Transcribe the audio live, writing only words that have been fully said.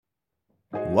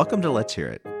Welcome to Let's Hear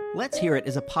It. Let's Hear It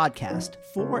is a podcast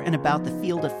for and about the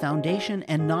field of foundation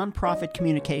and nonprofit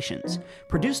communications,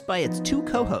 produced by its two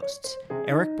co-hosts,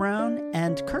 Eric Brown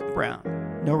and Kirk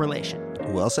Brown. No relation.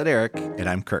 Well said, Eric, and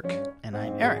I'm Kirk. And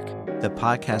I'm Eric. The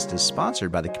podcast is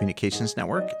sponsored by the Communications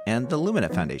Network and the Lumina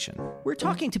Foundation. We're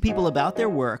talking to people about their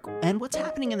work and what's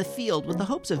happening in the field with the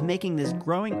hopes of making this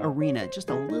growing arena just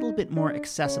a little bit more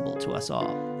accessible to us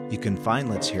all. You can find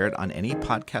Let's Hear It on any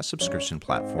podcast subscription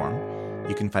platform.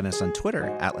 You can find us on Twitter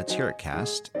at Let's Hear It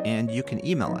Cast, and you can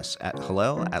email us at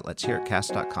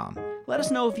hello@letshearitcast.com. Let us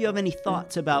know if you have any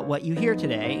thoughts about what you hear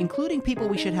today, including people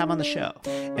we should have on the show.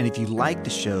 And if you like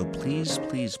the show,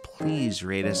 please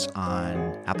rate us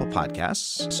on Apple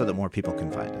Podcasts so that more people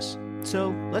can find us.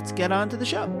 So let's get on to the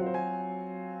show.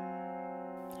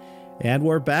 And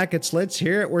we're back. It's Let's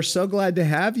Hear It. We're so glad to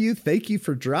have you. Thank you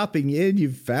for dropping in.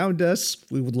 You've found us.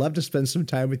 We would love to spend some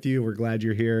time with you. We're glad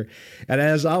you're here. And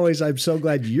as always, I'm so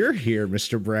glad you're here,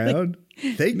 Mr. Brown.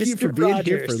 Thank you for being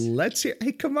here for Let's Hear.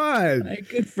 Hey, come on. My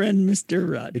good friend,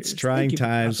 Mr. Rogers. It's trying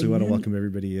times. We want to welcome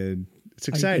everybody in. It's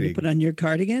exciting. Are you going to put on your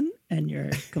cardigan and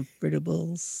your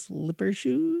comfortable slipper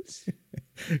shoes?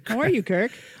 How are you,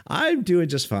 Kirk? I'm doing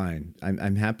just fine.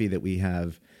 I'm happy that we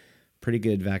have pretty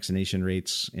good vaccination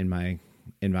rates in my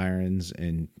environs,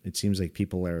 and it seems like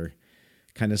people are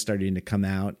kind of starting to come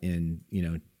out and,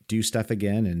 do stuff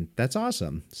again, and that's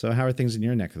awesome. So how are things in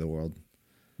your neck of the world?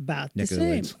 About the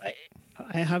same.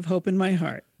 I have hope in my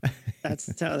heart.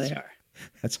 That's how they are.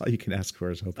 That's all you can ask for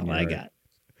is hope in your heart. I got.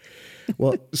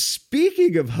 Well,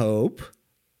 speaking of hope,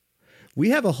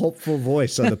 we have a hopeful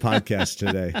voice on the podcast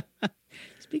today.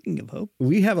 Speaking of hope,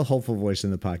 we have a hopeful voice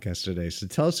in the podcast today. So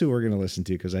tell us who we're going to listen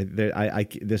to, because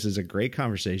this is a great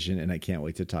conversation, and I can't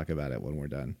wait to talk about it when we're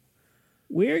done.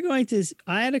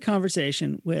 I had a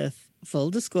conversation with,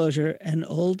 full disclosure, an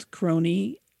old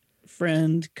crony,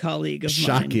 friend, colleague of mine.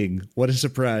 Shocking. What a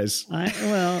surprise.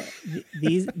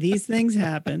 These things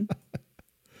happen.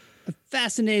 A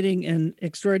fascinating and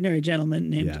extraordinary gentleman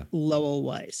named Lowell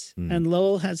Weiss. And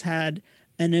Lowell has had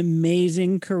an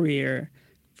amazing career,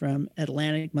 from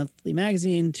Atlantic Monthly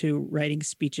Magazine to writing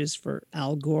speeches for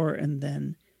Al Gore and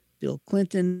then Bill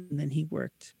Clinton. And then he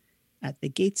worked at the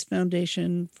Gates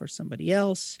Foundation for somebody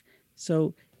else.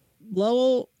 So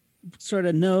Lowell sort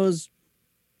of knows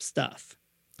stuff.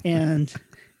 And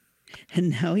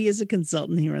now he is a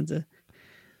consultant. He runs a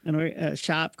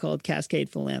shop called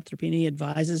Cascade Philanthropy, and he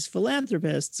advises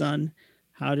philanthropists on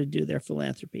how to do their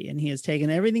philanthropy. And he has taken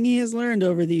everything he has learned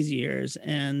over these years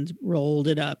and rolled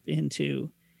it up into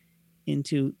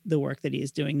the work that he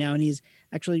is doing now. And he's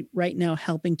actually right now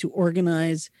helping to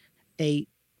organize a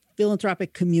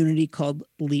philanthropic community called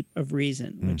Leap of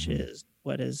Reason, which is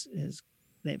what is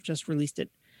they've just released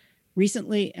it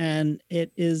recently. And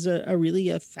it is a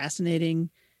really fascinating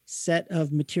set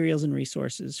of materials and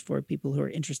resources for people who are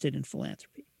interested in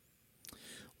philanthropy.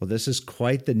 Well, this is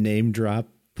quite the name drop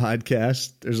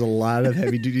podcast. There's a lot of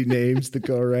heavy duty names that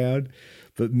go around.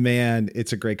 But man,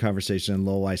 it's a great conversation. And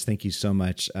Lowell Weiss, thank you so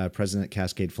much. President of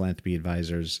Cascade Philanthropy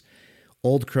Advisors,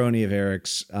 old crony of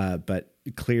Eric's, but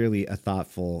clearly a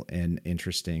thoughtful and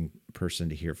interesting person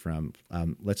to hear from.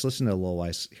 Let's listen to Lowell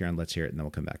Weiss here on Let's Hear It, and then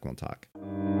we'll come back and we'll talk.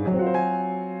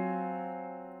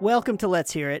 Welcome to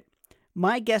Let's Hear It.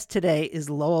 My guest today is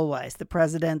Lowell Weiss, the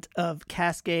president of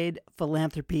Cascade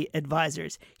Philanthropy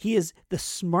Advisors. He is the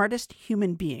smartest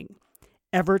human being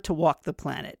ever to walk the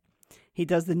planet. He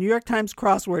does the New York Times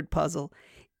crossword puzzle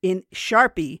in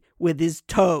Sharpie with his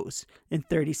toes in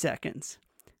 30 seconds.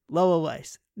 Lowell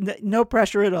Weiss, no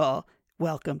pressure at all.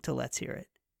 Welcome to Let's Hear It.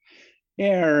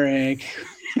 Eric.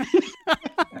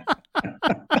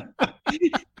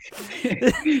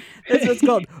 That's what's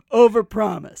called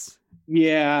overpromise.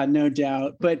 Yeah, no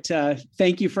doubt. But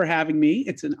thank you for having me.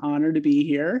 It's an honor to be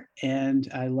here, and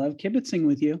I love kibitzing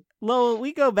with you. Lowell,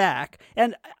 we go back,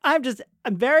 and I'm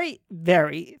very,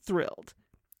 very thrilled.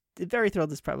 Very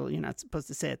thrilled is probably, you're not supposed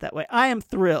to say it that way. I am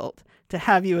thrilled to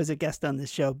have you as a guest on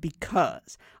this show,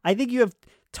 because I think you have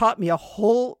taught me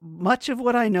much of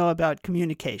what I know about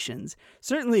communications.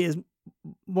 Certainly is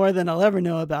more than I'll ever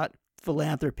know about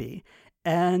philanthropy.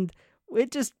 And it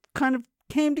just kind of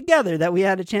came together that we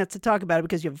had a chance to talk about it,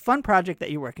 because you have a fun project that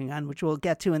you're working on, which we'll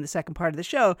get to in the second part of the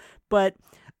show. But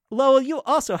Lowell, you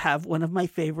also have one of my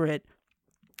favorite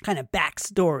kind of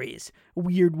backstories,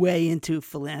 weird way into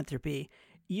philanthropy.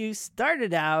 You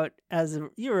started out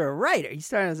you were a writer. You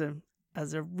started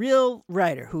as a real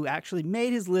writer who actually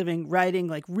made his living writing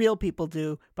like real people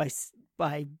do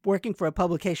by working for a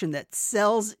publication that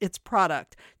sells its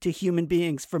product to human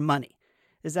beings for money.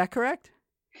 Is that correct?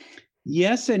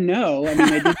 Yes and no. I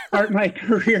mean, I did start my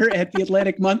career at the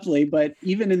Atlantic Monthly, but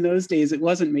even in those days, it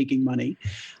wasn't making money.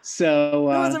 So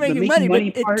it wasn't making money, but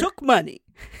it took money.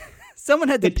 Someone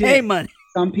had to pay money.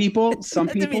 Some people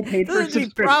paid for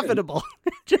subscription. Profitable.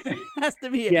 It just has to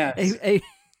be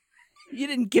you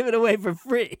didn't give it away for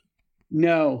free.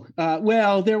 No.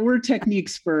 Well, there were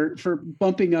techniques for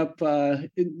bumping up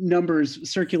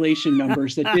circulation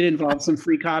numbers that did involve some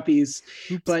free copies.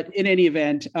 Oops. But in any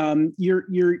event,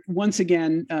 you're once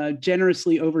again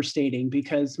generously overstating,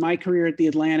 because my career at the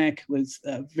Atlantic was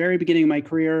the very beginning of my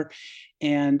career.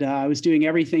 And I was doing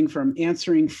everything from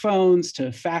answering phones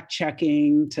to fact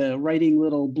checking to writing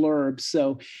little blurbs.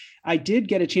 So I did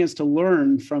get a chance to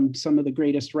learn from some of the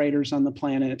greatest writers on the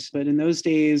planet. But in those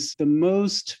days, the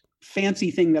most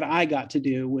fancy thing that I got to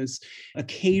do was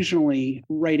occasionally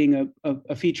writing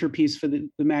a feature piece for the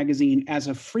magazine as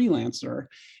a freelancer.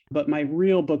 But my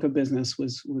real book of business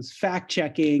was fact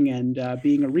checking and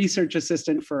being a research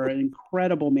assistant for an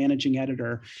incredible managing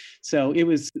editor. So it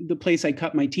was the place I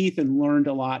cut my teeth and learned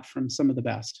a lot from some of the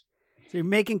best. So you're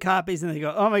making copies and they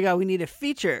go, oh my God, we need a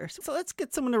feature. So let's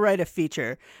get someone to write a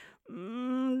feature.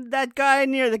 That guy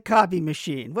near the copy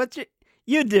machine.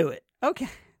 You do it. Okay.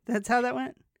 That's how that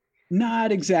went?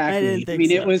 Not exactly. I mean,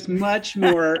 so. It was much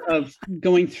more of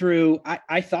going through.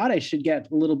 I thought I should get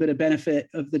a little bit of benefit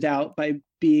of the doubt by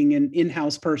being an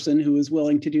in-house person who was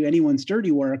willing to do anyone's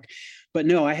dirty work. But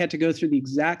no, I had to go through the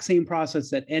exact same process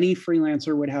that any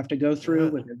freelancer would have to go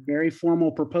through with a very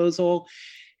formal proposal.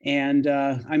 And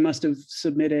I must have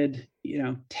submitted,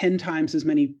 10 times as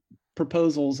many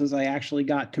proposals as I actually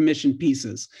got commissioned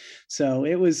pieces. So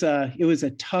it was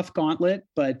a tough gauntlet,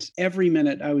 but every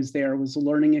minute I was there was a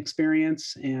learning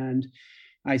experience. And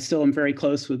I still am very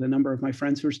close with a number of my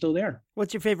friends who are still there.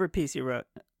 What's your favorite piece you wrote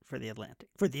for The Atlantic?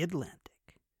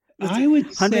 I would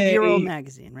 100-year-old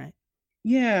magazine, right?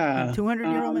 Yeah.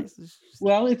 200-year-old magazine?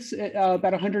 Well, it's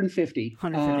about 150.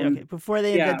 150, okay. Before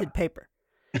they invented paper.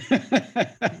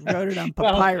 Wrote it on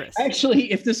papyrus. Well,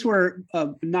 actually, if this were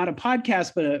not a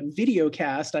podcast, but a video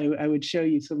cast, I would show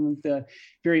you some of the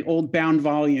very old bound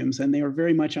volumes, and they were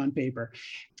very much on paper.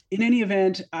 In any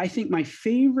event, I think my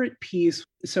favorite piece,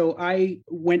 so I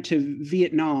went to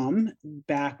Vietnam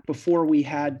back before we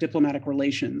had diplomatic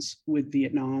relations with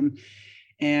Vietnam.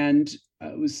 And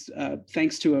it was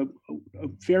thanks to a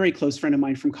very close friend of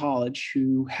mine from college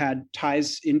who had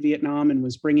ties in Vietnam and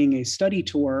was bringing a study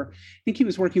tour. I think he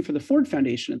was working for the Ford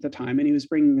Foundation at the time, and he was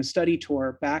bringing a study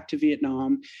tour back to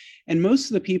Vietnam. And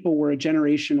most of the people were a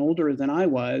generation older than I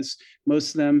was.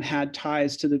 Most of them had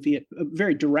ties to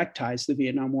very direct ties to the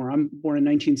Vietnam War. I'm born in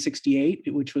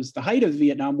 1968, which was the height of the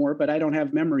Vietnam War, but I don't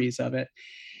have memories of it.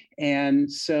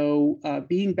 And so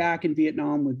being back in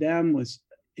Vietnam with them was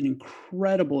an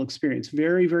incredible experience,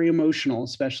 very, very emotional,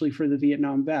 especially for the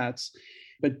Vietnam vets.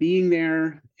 But being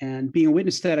there and being a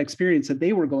witness to that experience that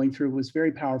they were going through was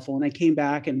very powerful. And I came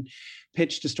back and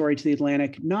pitched a story to the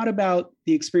Atlantic, not about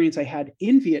the experience I had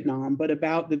in Vietnam, but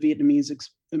about the Vietnamese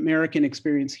American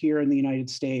experience here in the United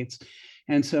States.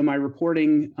 And so my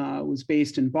reporting was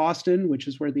based in Boston, which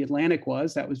is where the Atlantic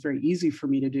was. That was very easy for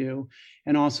me to do,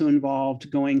 and also involved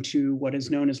going to what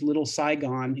is known as Little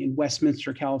Saigon in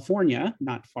Westminster, California,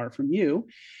 not far from you,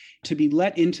 to be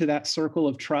let into that circle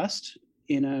of trust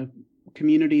in a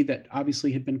community that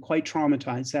obviously had been quite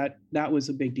traumatized. That was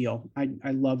a big deal.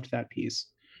 I loved that piece.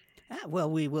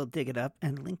 Well, we will dig it up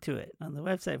and link to it on the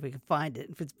website if we can find it.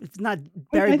 If it's not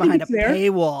buried behind a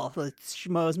paywall, the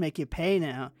schmoes make you pay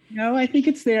now. No, I think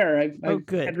it's there. I've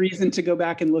had reason to go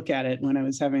back and look at it when I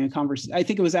was having a conversation. I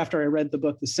think it was after I read the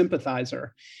book, The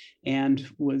Sympathizer, and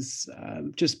was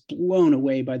just blown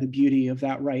away by the beauty of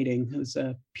that writing. It was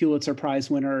a Pulitzer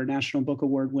Prize winner, National Book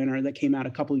Award winner that came out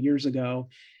a couple of years ago.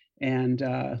 And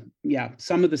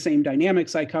some of the same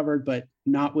dynamics I covered, but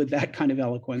not with that kind of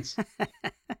eloquence.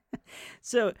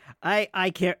 So I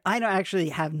don't actually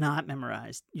have not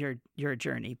memorized your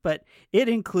journey, but it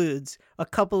includes a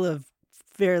couple of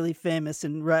fairly famous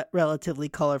and relatively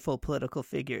colorful political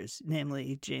figures,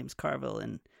 namely James Carville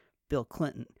and Bill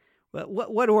Clinton.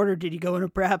 What order did you go in? Or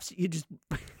perhaps you just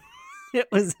it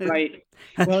was right.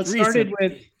 Well,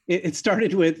 it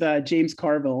started with James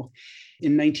Carville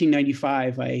in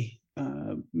 1995. I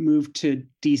moved to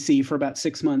DC for about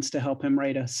 6 months to help him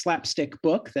write a slapstick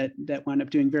book that wound up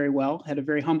doing very well. Had a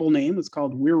very humble name. It was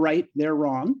called We're Right, They're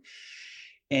Wrong.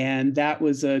 And that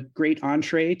was a great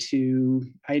entree to,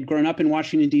 I had grown up in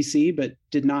Washington, DC, but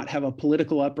did not have a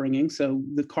political upbringing. So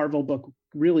the Carville book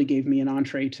really gave me an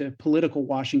entree to political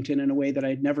Washington in a way that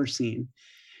I'd never seen.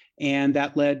 And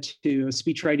that led to a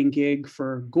speechwriting gig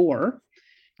for Gore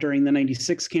during the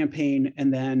 96 campaign,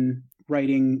 and then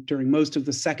writing during most of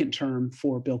the second term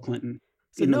for Bill Clinton.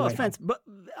 So no offense, but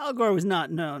Al Gore was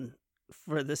not known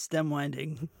for the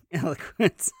stem-winding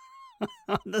eloquence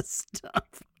on the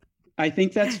stuff. I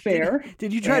think that's fair.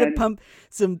 Did you try to pump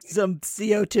some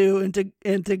CO2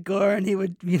 into Gore, and he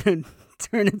would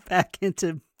turn it back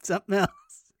into something else?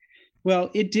 Well,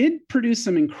 it did produce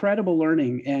some incredible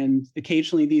learning, and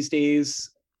occasionally these days,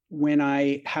 when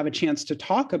I have a chance to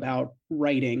talk about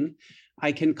writing,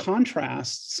 I can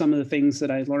contrast some of the things that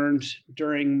I learned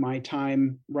during my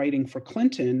time writing for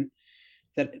Clinton,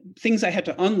 that things I had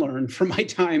to unlearn from my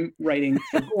time writing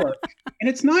for Gore. And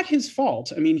it's not his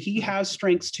fault. I mean, he has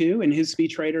strengths too, and his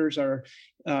speechwriters are,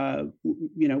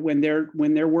 when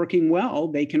they're working well,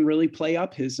 they can really play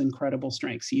up his incredible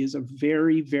strengths. He is a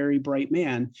very, very bright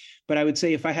man. But I would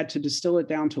say if I had to distill it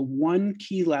down to one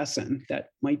key lesson that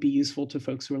might be useful to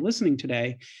folks who are listening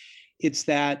today, it's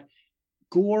that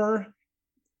Gore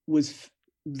was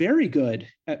very good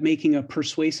at making a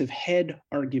persuasive head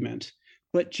argument,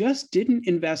 but just didn't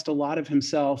invest a lot of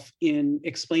himself in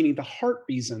explaining the heart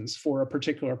reasons for a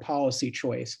particular policy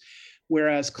choice.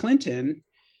 Whereas Clinton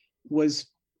was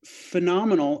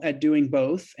phenomenal at doing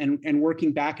both and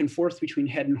working back and forth between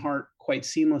head and heart quite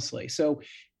seamlessly. So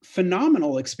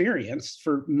phenomenal experience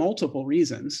for multiple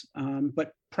reasons,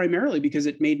 but primarily because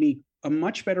it made me a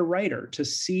much better writer to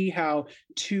see how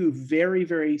two very,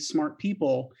 very smart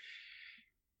people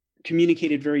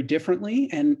communicated very differently.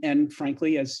 And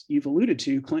frankly, as you've alluded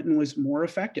to, Clinton was more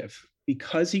effective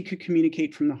because he could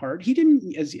communicate from the heart. He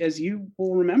didn't, as you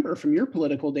will remember from your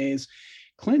political days,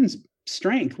 Clinton's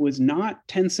strength was not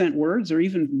 10-cent words or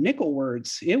even nickel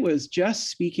words. It was just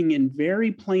speaking in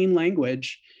very plain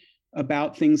language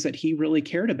about things that he really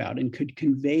cared about and could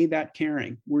convey that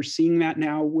caring. We're seeing that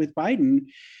now with Biden,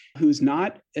 who's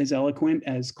not as eloquent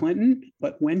as Clinton,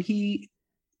 but when he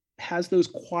has those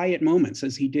quiet moments,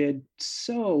 as he did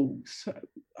so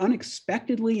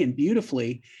unexpectedly and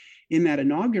beautifully in that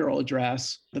inaugural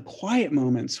address, the quiet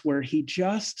moments where he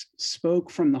just spoke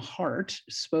from the heart,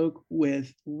 spoke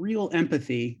with real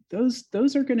empathy,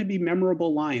 those are going to be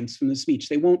memorable lines from the speech.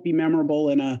 They won't be memorable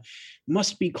in a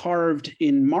must be carved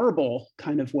in marble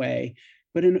kind of way,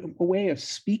 but in a way of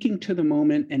speaking to the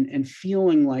moment and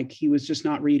feeling like he was just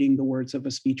not reading the words of a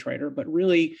speechwriter, but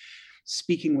really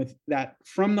speaking with that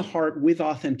from the heart with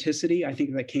authenticity. I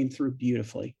think that came through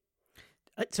beautifully.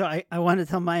 So I want to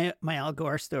tell my Al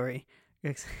Gore story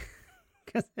because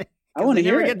I want to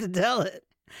never hear get to tell it.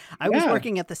 I was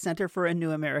working at the Center for a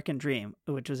New American Dream,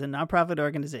 which was a nonprofit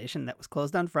organization that was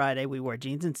closed on Friday. We wore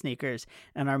jeans and sneakers,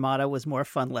 and our motto was more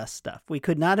fun, less stuff. We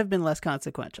could not have been less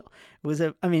consequential. It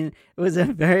was a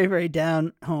very, very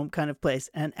down home kind of place.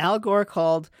 And Al Gore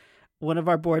called one of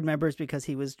our board members because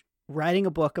he was writing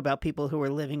a book about people who were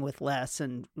living with less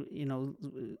and,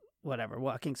 whatever,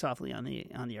 walking softly on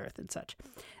the earth and such.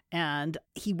 And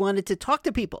he wanted to talk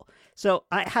to people. So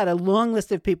I had a long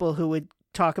list of people who would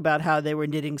talk about how they were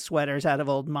knitting sweaters out of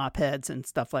old mop heads and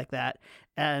stuff like that.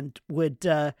 And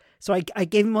so I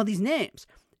gave him all these names.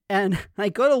 And I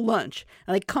go to lunch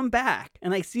and I come back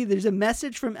and I see there's a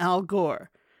message from Al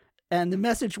Gore. And the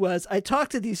message was, I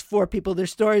talked to these 4 people. Their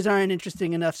stories aren't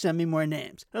interesting enough. Send me more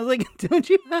names. I was like, don't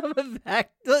you have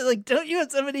don't you have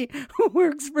somebody who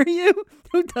works for you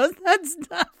who does that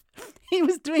stuff? He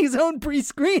was doing his own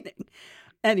pre-screening.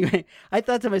 Anyway, I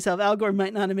thought to myself, Al Gore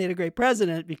might not have made a great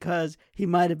president because he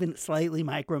might have been slightly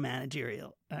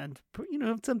micromanagerial. And,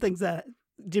 some things that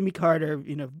Jimmy Carter,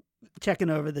 checking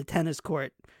over the tennis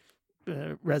court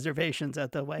reservations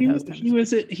at the White House. He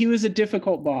was a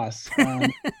difficult boss.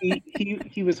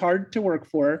 He was hard to work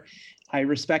for. I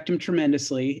respect him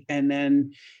tremendously. And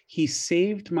then he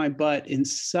saved my butt in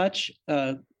such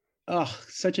a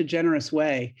generous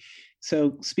way.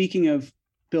 So speaking of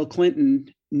Bill Clinton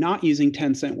not using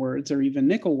 10-cent words or even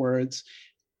nickel words,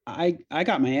 I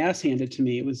got my ass handed to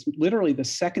me. It was literally the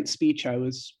second speech I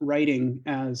was writing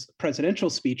as presidential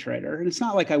speechwriter. And it's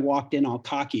not like I walked in all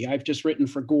cocky. I've just written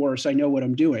for Gore, so I know what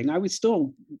I'm doing. I was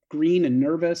still green and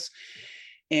nervous.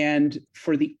 And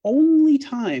for the only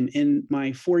time in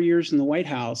my 4 years in the White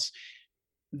House,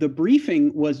 the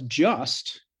briefing was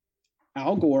just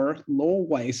Al Gore, Lowell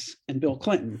Weiss, and Bill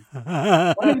Clinton.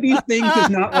 One of these things is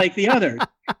not like the other.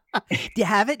 Do you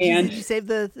have it? Did you save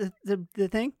the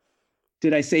thing?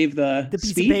 Did I save the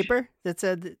piece speech? Of paper that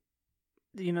said,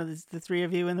 the 3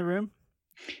 of you in the room?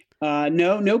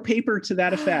 No paper to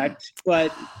that effect.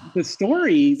 But the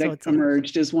story that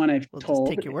emerged is one I've told.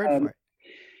 Just take your word for it.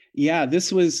 Yeah,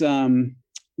 this was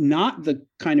not the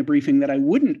kind of briefing that I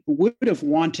would have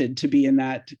wanted to be in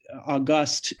that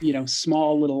august,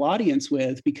 small little audience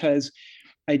with, because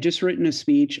I just written a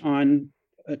speech on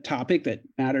a topic that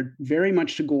mattered very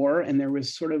much to Gore. And there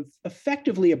was sort of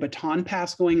effectively a baton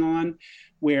pass going on,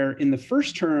 where in the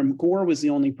first term, Gore was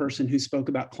the only person who spoke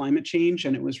about climate change,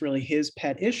 and it was really his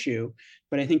pet issue.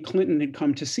 But I think Clinton had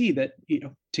come to see that,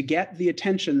 to get the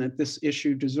attention that this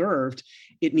issue deserved,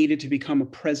 it needed to become a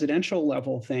presidential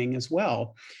level thing as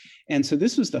well. And so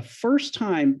this was the first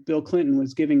time Bill Clinton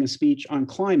was giving a speech on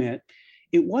climate.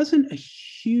 It wasn't a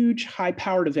huge,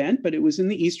 high-powered event, but it was in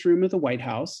the East Room of the White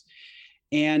House.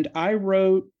 And I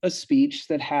wrote a speech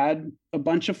that had a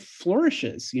bunch of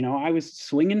flourishes. I was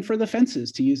swinging for the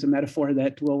fences, to use a metaphor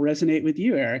that will resonate with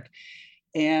you, Eric.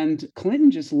 And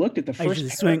Clinton just looked at the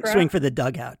first swing for the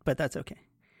dugout, but that's okay.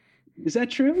 Is that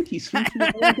true? He swings for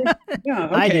the dugout? Yeah,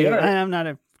 okay, I do. right. I'm not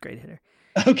a great hitter.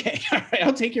 Okay, all right.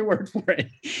 I'll take your word for it.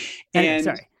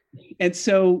 Sorry. And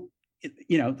so,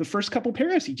 the first couple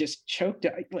paragraphs, he just choked.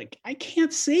 Like, I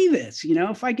can't say this.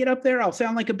 If I get up there, I'll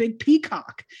sound like a big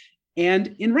peacock.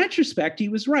 And in retrospect, he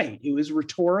was right. It was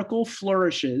rhetorical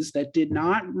flourishes that did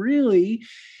not really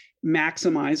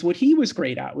maximize what he was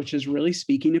great at, which is really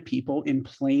speaking to people in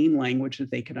plain language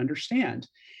that they could understand.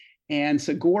 And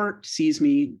so Gore sees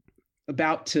me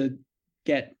about to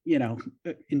get,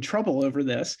 in trouble over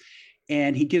this.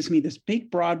 And he gives me this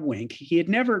big, broad wink. He had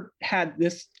never had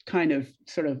this kind of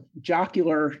sort of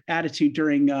jocular attitude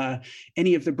during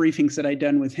any of the briefings that I'd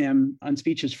done with him on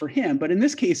speeches for him. But in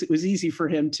this case, it was easy for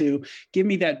him to give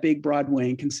me that big, broad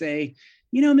wink and say,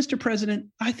 Mr. President,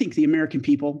 I think the American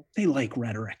people, they like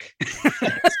rhetoric.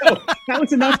 So that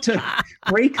was enough to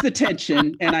break the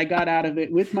tension. And I got out of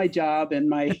it with my job and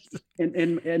my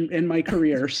and my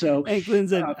career. So hey, Glenn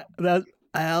said,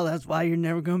 Al, that's why you're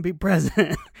never going to be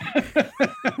president.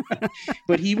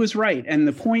 But he was right. And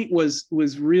the point was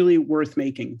really worth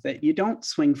making, that you don't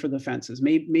swing for the fences.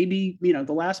 Maybe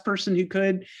the last person who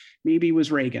could, maybe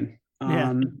was Reagan.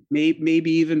 Yeah.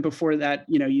 Maybe even before that,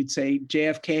 you'd say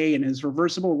JFK and his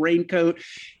reversible raincoat,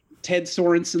 Ted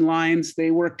Sorensen lines,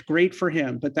 they worked great for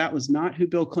him, but that was not who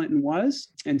Bill Clinton was.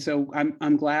 And so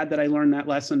I'm glad that I learned that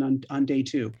lesson on day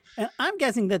two. And I'm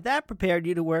guessing that prepared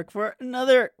you to work for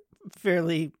another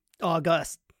fairly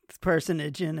august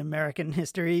personage in American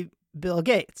history, Bill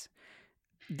Gates.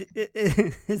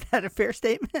 Is that a fair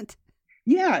statement?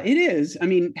 Yeah, it is. I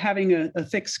mean, having a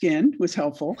thick skin was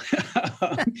helpful.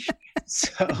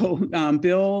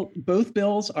 Both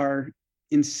Bills are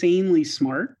insanely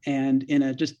smart, and in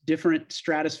a just different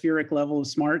stratospheric level of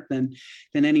smart than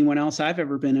anyone else I've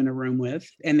ever been in a room with.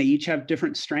 And they each have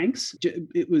different strengths.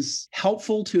 It was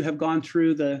helpful to have gone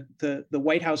through the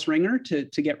White House ringer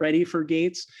to get ready for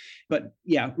Gates. But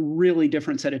yeah, really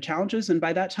different set of challenges. And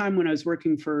by that time, when I was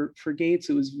working for Gates,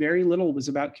 it was very little. It was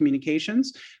about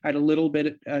communications. I had a little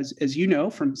bit, as you know,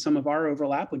 from some of our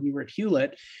overlap when you were at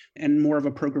Hewlett, and more of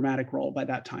a programmatic role by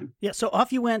that time. Yeah. So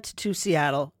off you went to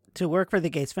Seattle to work for the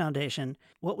Gates Foundation.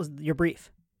 What was your brief?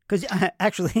 Because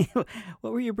actually,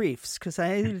 what were your briefs? Because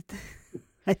I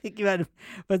think you had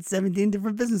about 17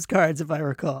 different business cards, if I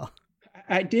recall.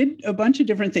 I did a bunch of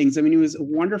different things. I mean, it was a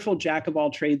wonderful jack of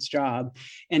all trades job.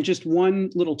 And just one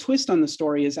little twist on the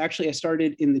story is actually I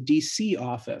started in the DC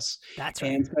office. That's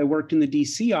right. And I worked in the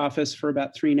DC office for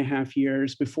about 3.5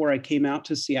 years before I came out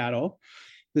to Seattle.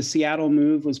 The Seattle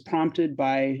move was prompted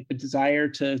by a desire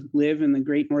to live in the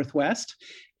great Northwest.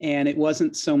 And it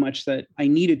wasn't so much that I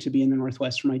needed to be in the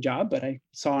Northwest for my job, but I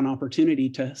saw an opportunity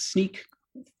to sneak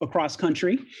across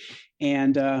country,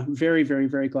 and very, very,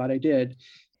 very glad I did.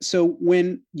 So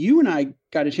when you and I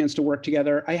got a chance to work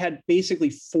together, I had basically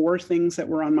 4 things that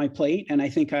were on my plate. And I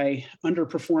think I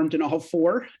underperformed in all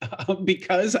 4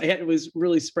 because it was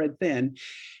really spread thin,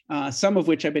 some of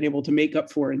which I've been able to make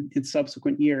up for in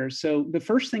subsequent years. So the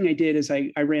first thing I did is I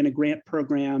ran a grant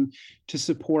program to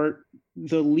support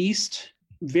the least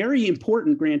very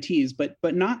important grantees, but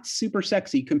not super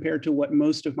sexy compared to what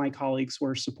most of my colleagues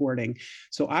were supporting.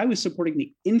 So I was supporting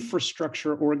the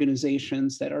infrastructure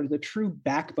organizations that are the true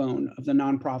backbone of the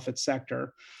nonprofit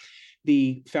sector,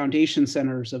 the foundation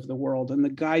centers of the world and the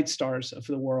GuideStars of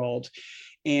the world.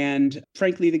 And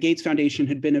frankly, the Gates Foundation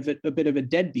had been a bit of a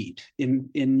deadbeat in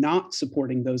not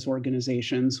supporting those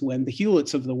organizations when the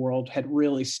Hewletts of the world had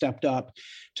really stepped up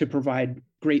to provide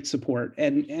great support.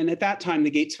 And at that time,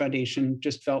 the Gates Foundation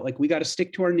just felt like we got to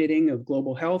stick to our knitting of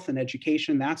global health and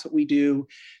education. That's what we do.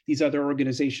 These other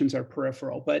organizations are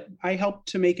peripheral. But I helped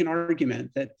to make an argument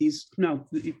that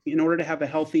in order to have a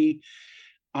healthy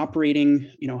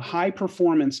operating, high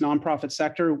performance nonprofit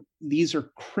sector, these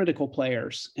are critical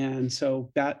players. And so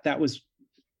that was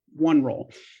one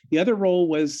role. The other role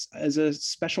was as a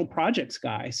special projects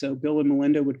guy. So Bill and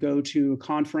Melinda would go to a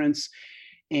conference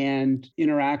and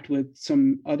interact with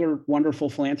some other wonderful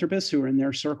philanthropists who are in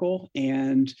their circle.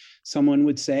 And someone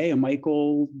would say, a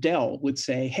Michael Dell would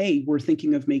say, hey, we're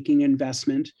thinking of making an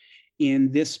investment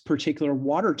in this particular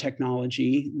water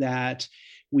technology that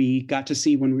we got to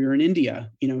see when we were in India.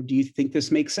 Do you think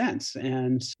this makes sense?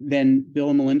 And then Bill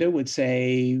and Melinda would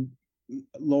say,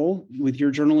 Lowell, with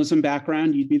your journalism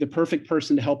background, you'd be the perfect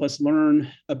person to help us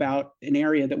learn about an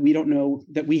area that we don't know,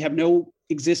 that we have no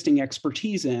existing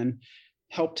expertise in,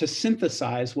 help to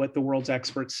synthesize what the world's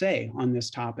experts say on this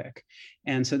topic.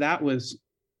 And so that was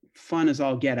fun as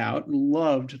all get out.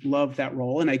 Loved that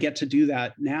role. And I get to do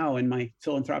that now in my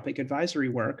philanthropic advisory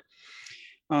work.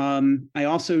 I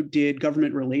also did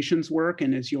government relations work.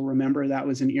 And as you'll remember, that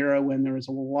was an era when there was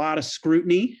a lot of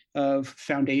scrutiny of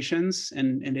foundations,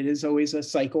 and it is always a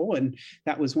cycle. And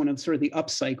that was one of sort of the up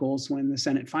cycles when the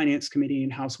Senate Finance Committee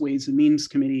and House Ways and Means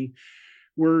Committee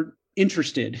were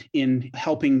interested in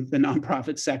helping the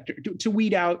nonprofit sector to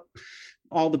weed out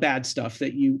all the bad stuff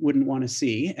that you wouldn't want to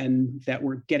see and that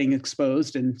were getting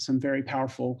exposed in some very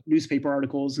powerful newspaper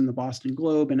articles in the Boston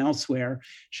Globe and elsewhere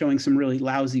showing some really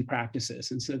lousy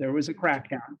practices. And so there was a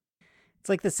crackdown. It's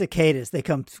like the cicadas. They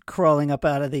come crawling up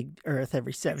out of the earth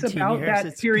every 17 years. It's about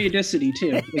that periodicity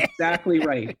too. Exactly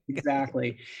right.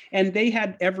 Exactly. And they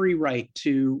had every right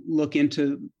to look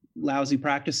into lousy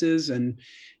practices. And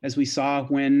as we saw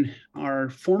when our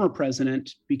former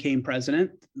president became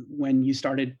president, when you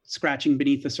started scratching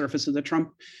beneath the surface of the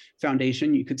Trump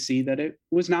Foundation, you could see that it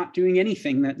was not doing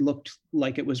anything that looked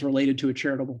like it was related to a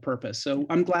charitable purpose. So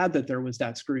I'm glad that there was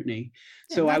that scrutiny.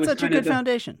 So I was such a good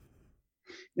foundation.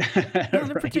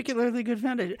 Not a particularly good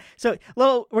foundation. So,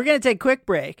 Lowell, we're going to take a quick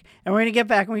break, and we're going to get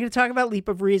back, and we're going to talk about Leap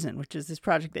of Reason, which is this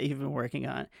project that you've been working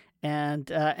on, and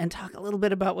talk a little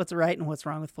bit about what's right and what's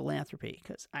wrong with philanthropy,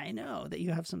 because I know that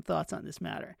you have some thoughts on this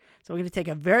matter. So we're going to take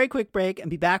a very quick break and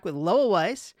be back with Lowell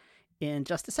Weiss in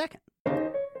just a second.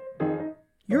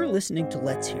 You're listening to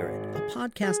Let's Hear It, a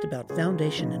podcast about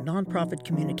foundation and nonprofit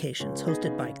communications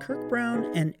hosted by Kirk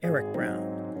Brown and Eric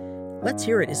Brown. Let's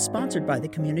Hear It is sponsored by the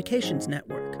Communications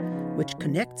Network, which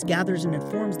connects, gathers, and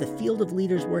informs the field of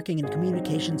leaders working in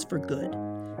communications for good.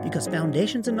 Because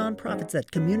foundations and nonprofits that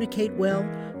communicate well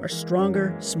are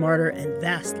stronger, smarter, and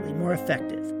vastly more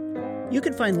effective. You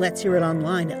can find Let's Hear It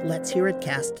online at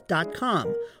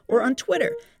letshearitcast.com or on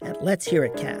Twitter at Let's Hear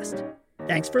It Cast.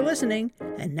 Thanks for listening,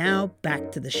 and now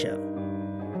back to the show.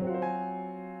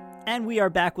 And we are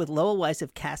back with Lowell Weiss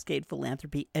of Cascade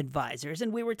Philanthropy Advisors.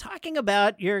 And we were talking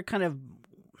about your kind of,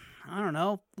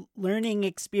 learning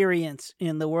experience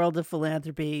in the world of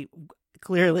philanthropy,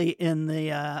 clearly in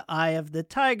the eye of the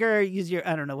tiger. Use your,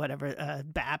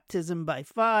 baptism by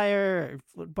fire,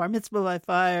 or bar mitzvah by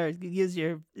fire, use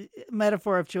your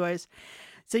metaphor of choice.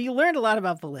 So you learned a lot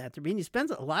about philanthropy, and you spent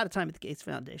a lot of time at the Gates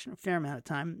Foundation, a fair amount of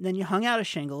time. Then you hung out a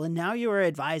shingle, and now you are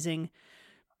advising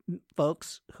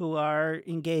folks who are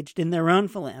engaged in their own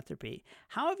philanthropy.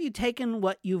 How have you taken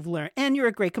what you've learned? And you're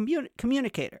a great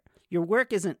communicator. Your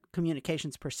work isn't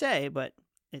communications per se, but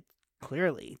it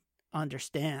clearly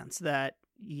understands that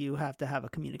you have to have a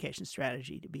communication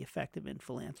strategy to be effective in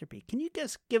philanthropy. Can you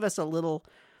just give us a little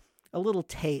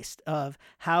taste of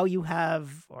how you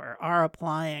have or are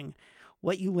applying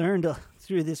what you learned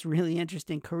through this really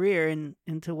interesting career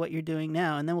into what you're doing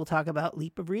now? And then we'll talk about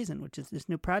Leap of Reason, which is this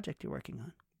new project you're working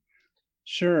on.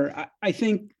 Sure. I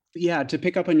think, to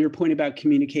pick up on your point about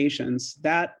communications,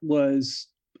 that was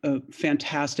a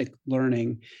fantastic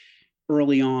learning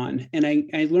early on. And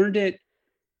I learned it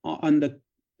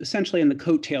essentially in the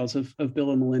coattails of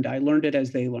Bill and Melinda. I learned it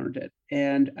as they learned it.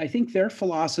 And I think their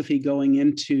philosophy going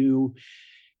into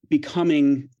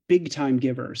becoming big time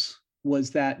givers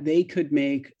was that they could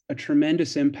make a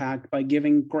tremendous impact by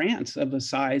giving grants of a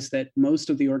size that most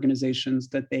of the organizations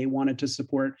that they wanted to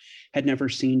support had never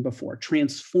seen before,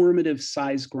 transformative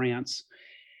size grants.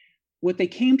 What they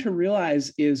came to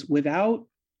realize is without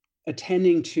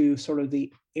attending to sort of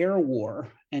the air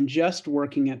war and just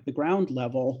working at the ground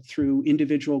level through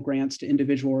individual grants to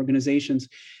individual organizations,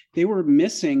 they were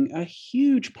missing a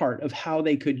huge part of how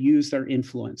they could use their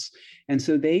influence. And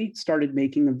so they started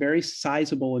making a very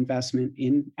sizable investment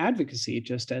in advocacy,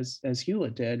 just as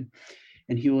Hewlett did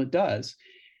and Hewlett does.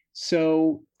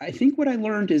 So I think what I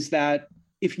learned is that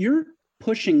if you're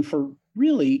pushing for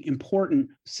really important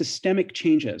systemic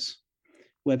changes,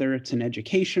 whether it's in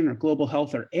education or global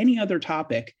health or any other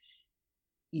topic,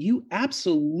 you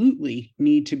absolutely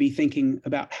need to be thinking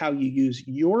about how you use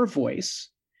your voice,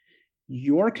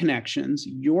 your connections,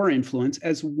 your influence,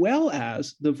 as well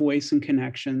as the voice and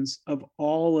connections of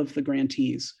all of the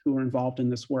grantees who are involved in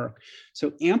this work.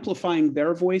 So amplifying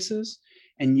their voices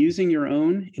and using your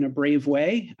own in a brave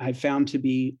way, I've found to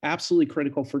be absolutely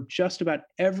critical for just about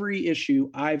every issue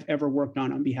I've ever worked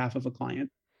on behalf of a client.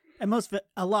 And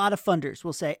a lot of funders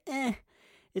will say,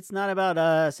 it's not about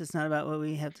us. It's not about what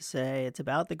we have to say. It's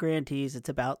about the grantees. It's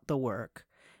about the work.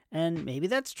 And maybe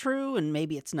that's true, and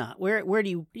maybe it's not. Where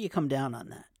do you come down on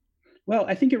that? Well,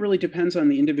 I think it really depends on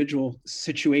the individual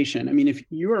situation. I mean, if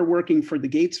you are working for the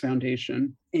Gates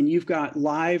Foundation and you've got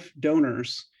live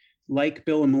donors like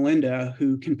Bill and Melinda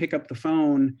who can pick up the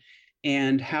phone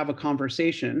and have a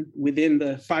conversation within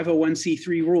the 501c3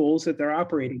 rules that they're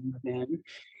operating within,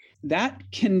 that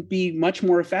can be much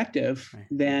more effective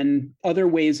than other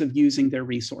ways of using their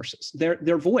resources.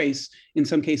 Their voice, in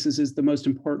some cases, is the most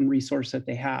important resource that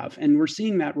they have. And we're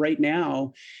seeing that right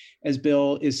now as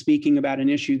Bill is speaking about an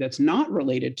issue that's not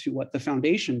related to what the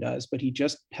foundation does, but he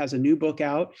just has a new book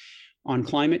out on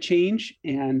climate change.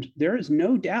 And there is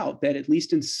no doubt that at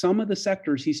least in some of the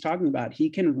sectors he's talking about, he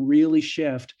can really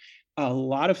shift a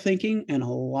lot of thinking and a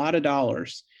lot of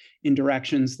dollars in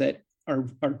directions that are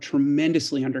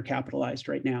tremendously undercapitalized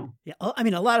right now. Yeah, I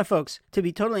mean, a lot of folks, to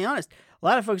be totally honest, a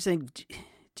lot of folks think,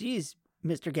 geez,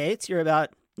 Mr. Gates, you're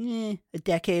about a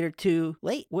decade or two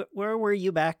late. Where were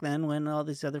you back then when all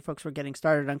these other folks were getting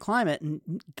started on climate and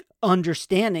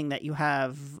understanding that you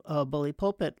have a bully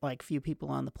pulpit like few people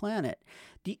on the planet?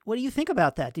 What do you think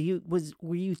about that?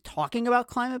 Were you talking about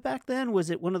climate back then? Was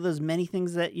it one of those many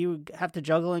things that you have to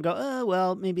juggle and go, oh,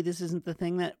 well, maybe this isn't the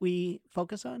thing that we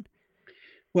focus on?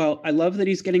 Well, I love that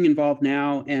he's getting involved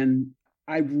now, and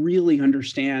I really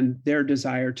understand their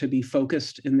desire to be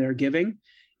focused in their giving,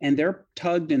 and they're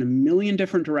tugged in a million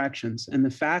different directions. And the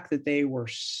fact that they were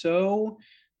so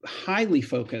highly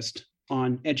focused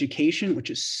on education, which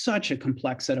is such a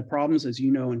complex set of problems, as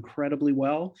you know incredibly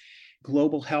well,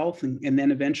 global health, and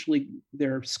then eventually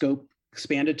their scope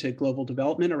expanded to global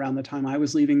development around the time I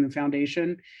was leaving the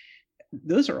foundation.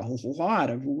 Those are a lot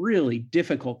of really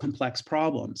difficult, complex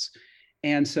problems.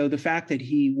 And so the fact that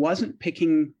he wasn't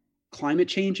picking climate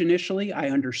change initially, I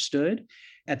understood.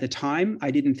 At the time, I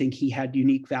didn't think he had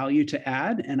unique value to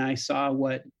add. And I saw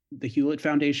what the Hewlett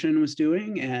Foundation was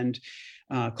doing and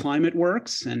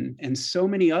ClimateWorks and so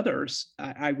many others.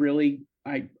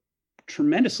 I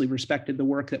tremendously respected the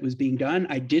work that was being done.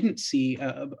 I didn't see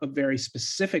a very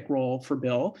specific role for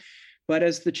Bill. But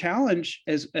as the challenge,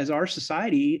 as our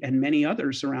society and many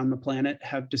others around the planet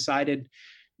have decided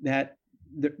that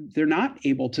they're not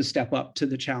able to step up to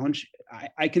the challenge,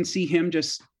 I can see him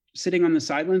just sitting on the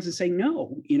sidelines and saying,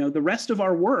 no, the rest of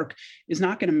our work is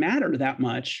not going to matter that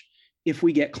much if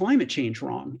we get climate change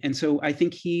wrong. And so I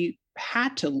think he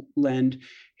had to lend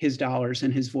his dollars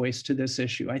and his voice to this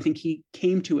issue. I think he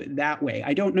came to it that way.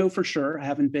 I don't know for sure. I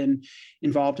haven't been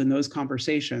involved in those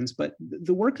conversations, but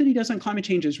the work that he does on climate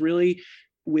change is really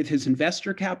with his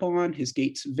investor cap on, his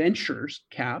Gates Ventures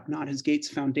cap, not his Gates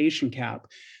Foundation cap.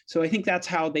 So I think that's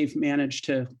how they've managed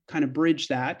to kind of bridge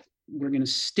that. We're going to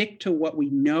stick to what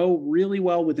we know really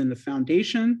well within the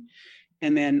foundation.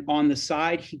 And then on the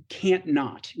side, he can't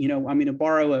not. I'm going to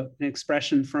borrow an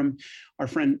expression from our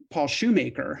friend Paul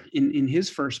Shoemaker in his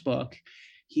first book.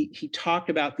 He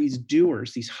talked about these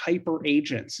doers, these hyper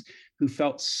agents who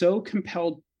felt so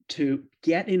compelled to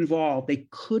get involved, they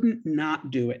couldn't not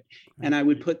do it. And I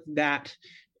would put that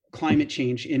climate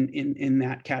change in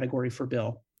that category for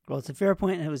Bill. Well, it's a fair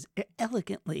point, and it was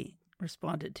elegantly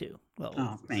responded to.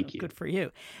 Well, thank you. Good for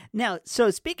you. Now, so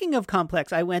speaking of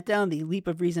complex, I went down the Leap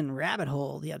of Reason rabbit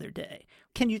hole the other day.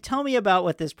 Can you tell me about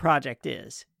what this project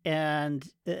is? And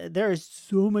there is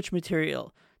so much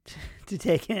material to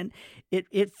take in.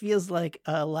 It feels like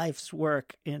a life's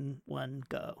work in one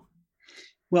go.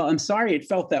 Well, I'm sorry it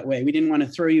felt that way. We didn't want to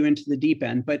throw you into the deep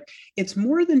end, but it's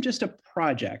more than just a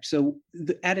project. So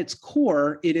at its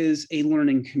core, it is a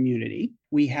learning community.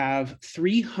 We have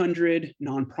 300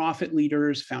 nonprofit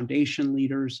leaders, foundation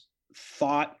leaders,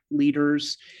 thought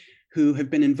leaders who have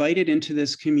been invited into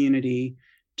this community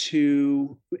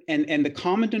and the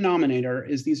common denominator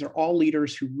is these are all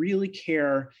leaders who really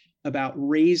care about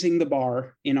raising the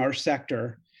bar in our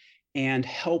sector and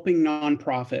helping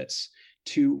nonprofits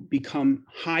to become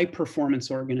high performance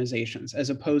organizations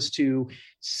as opposed to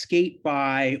skate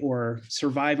by or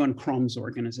survive on crumbs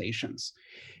organizations.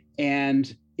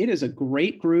 And it is a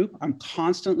great group. I'm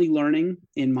constantly learning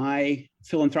in my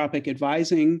philanthropic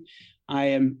advising. I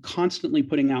am constantly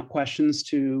putting out questions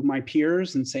to my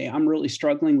peers and say, I'm really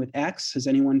struggling with X. Has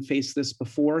anyone faced this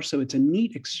before? So it's a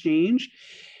neat exchange.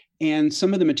 And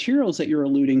some of the materials that you're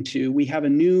alluding to, we have a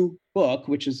new book,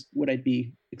 which is what I'd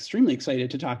be extremely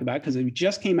excited to talk about because we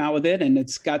just came out with it and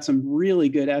it's got some really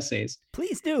good essays.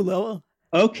 Please do, Lowell.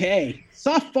 Okay,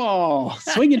 softball,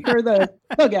 swinging for the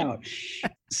dugout.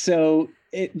 So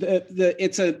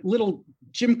it's a little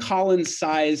Jim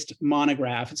Collins-sized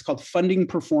monograph. It's called Funding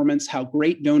Performance: How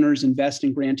Great Donors Invest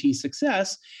in Grantee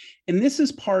Success. And this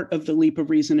is part of the Leap of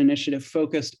Reason initiative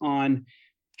focused on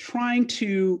trying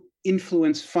to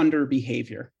influence funder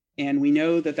behavior. And we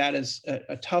know that that is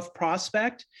a tough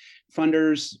prospect.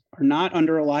 Funders are not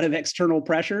under a lot of external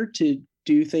pressure to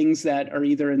do things that are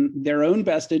either in their own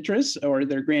best interests or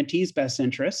their grantees' best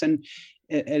interests. And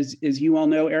as you all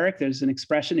know, Eric, there's an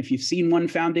expression: if you've seen one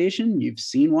foundation, you've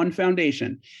seen one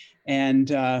foundation. And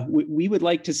what we would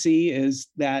like to see is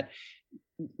that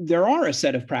there are a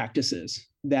set of practices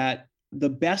that the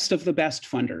best of the best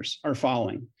funders are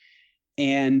following,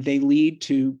 and they lead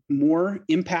to more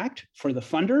impact for the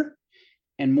funder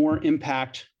and more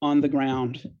impact on the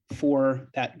ground for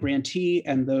that grantee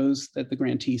and those that the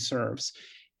grantee serves.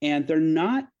 And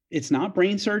it's not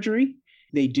brain surgery.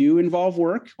 They do involve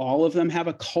work. All of them have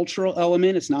a cultural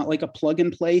element. It's not like a plug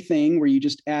and play thing where you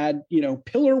just add,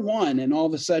 pillar one and all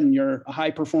of a sudden you're a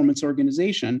high performance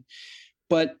organization.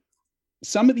 But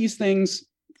some of these things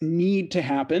need to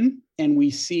happen. And we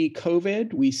see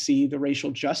COVID, we see the racial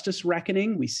justice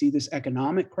reckoning, we see this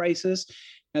economic crisis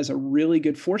as a really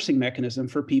good forcing mechanism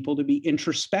for people to be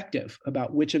introspective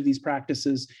about which of these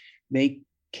practices they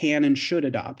can and should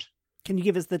adopt. Can you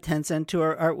give us the 10-cent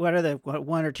tour? Or what are the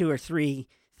one or two or three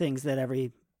things that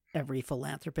every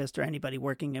philanthropist or anybody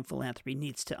working in philanthropy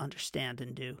needs to understand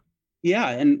and do? Yeah,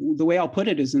 and the way I'll put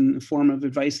it is in the form of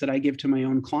advice that I give to my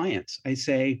own clients. I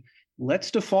say, let's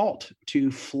default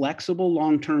to flexible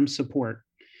long-term support.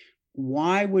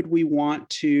 Why would we want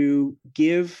to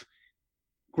give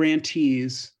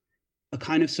grantees a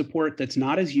kind of support that's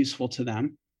not as useful to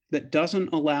them, that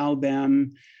doesn't allow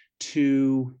them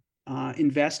to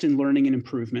invest in learning and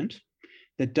improvement,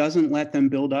 that doesn't let them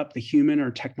build up the human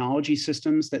or technology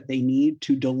systems that they need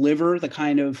to deliver the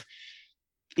kind of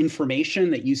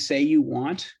information that you say you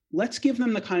want? Let's give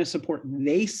them the kind of support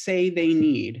they say they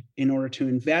need in order to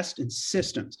invest in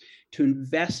systems, to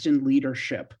invest in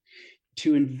leadership,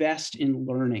 to invest in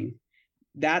learning.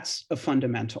 That's a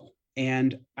fundamental.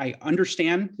 And I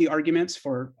understand the arguments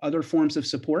for other forms of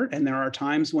support. And there are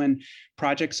times when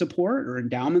project support or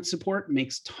endowment support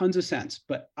makes tons of sense.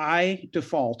 But I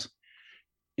default,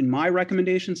 in my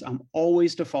recommendations, I'm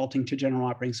always defaulting to general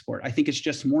operating support. I think it's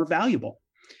just more valuable.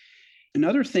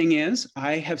 Another thing is,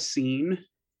 I have seen,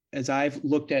 as I've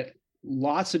looked at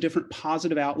lots of different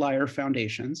positive outlier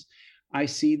foundations, I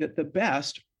see that the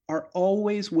best are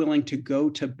always willing to go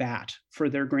to bat for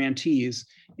their grantees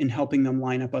in helping them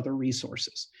line up other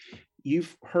resources.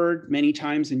 You've heard many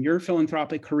times in your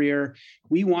philanthropic career,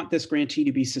 we want this grantee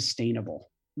to be sustainable.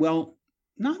 Well,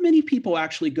 not many people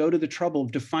actually go to the trouble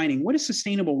of defining what does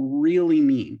sustainable really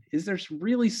mean? Is there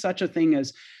really such a thing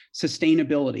as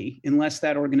sustainability unless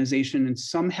that organization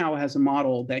somehow has a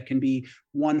model that can be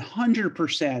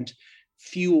 100%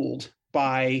 fueled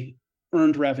by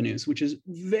earned revenues, which is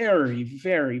very,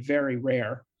 very, very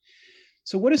rare.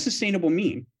 So what does sustainable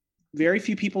mean? Very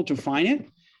few people define it,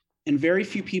 and very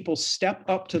few people step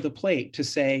up to the plate to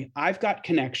say, I've got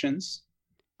connections,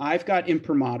 I've got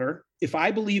imprimatur. If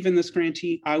I believe in this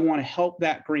grantee, I want to help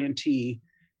that grantee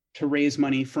to raise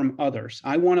money from others.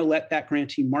 I want to let that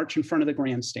grantee march in front of the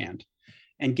grandstand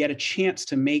and get a chance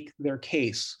to make their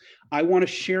case. I want to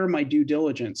share my due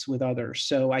diligence with others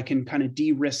so I can kind of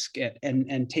de-risk it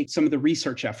and take some of the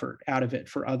research effort out of it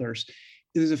for others.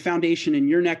 There's a foundation in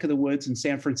your neck of the woods in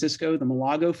San Francisco, the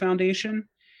Milagro Foundation,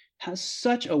 has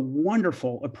such a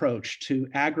wonderful approach to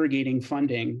aggregating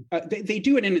funding. They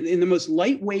do it in the most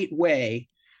lightweight way,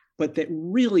 but that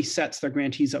really sets their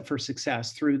grantees up for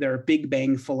success through their Big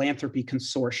Bang Philanthropy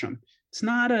Consortium. It's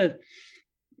not a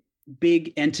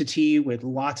big entity with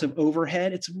lots of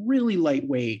overhead. It's really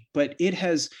lightweight, but it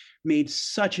has made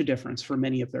such a difference for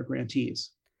many of their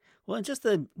grantees. Well, in just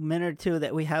a minute or two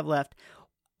that we have left,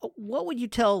 what would you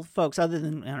tell folks, other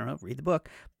than, I don't know, read the book,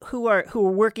 who are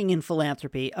working in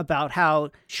philanthropy about how,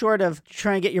 short of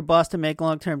trying to get your boss to make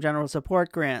long-term general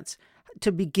support grants,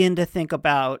 to begin to think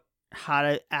about how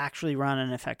to actually run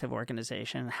an effective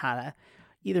organization, how to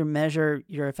either measure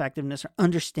your effectiveness or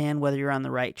understand whether you're on the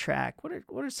right track?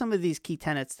 What are some of these key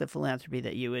tenets to philanthropy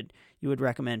that you would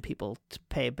recommend people to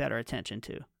pay better attention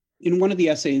to? In one of the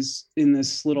essays in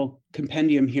this little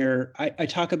compendium here, I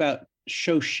talk about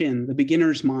Shoshin, the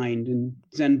beginner's mind in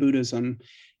Zen Buddhism.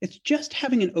 It's just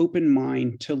having an open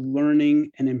mind to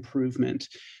learning and improvement,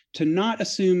 to not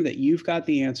assume that you've got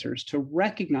the answers, to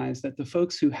recognize that the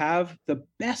folks who have the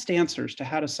best answers to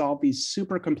how to solve these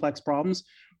super complex problems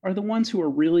are the ones who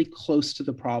are really close to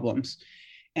the problems.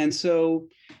 And so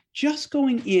just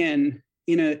going in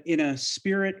a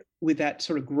spirit with that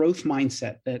sort of growth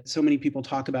mindset that so many people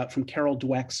talk about from Carol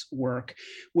Dweck's work,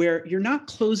 where you're not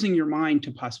closing your mind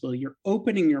to possibility, you're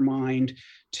opening your mind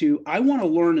to, I want to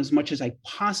learn as much as I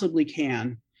possibly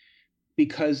can,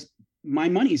 because my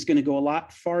money is going to go a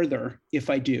lot farther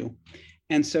if I do.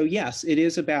 And so, yes, it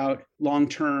is about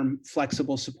long-term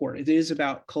flexible support. It is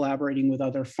about collaborating with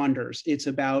other funders. It's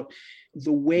about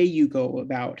the way you go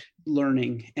about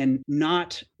learning and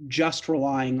not just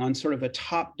relying on sort of a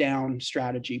top-down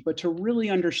strategy, but to really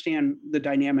understand the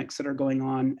dynamics that are going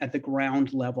on at the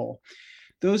ground level.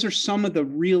 Those are some of the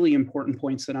really important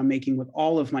points that I'm making with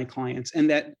all of my clients, and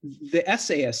that the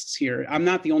essayists here, I'm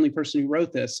not the only person who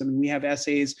wrote this. I mean, we have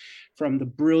essays from the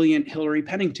brilliant Hillary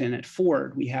Pennington at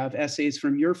Ford. We have essays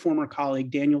from your former colleague,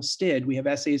 Daniel Stid. We have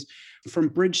essays from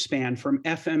Bridgespan, from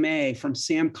FMA, from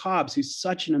Sam Cobbs, who's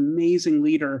such an amazing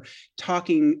leader,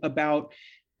 talking about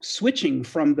switching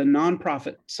from the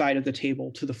nonprofit side of the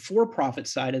table to the for-profit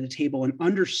side of the table and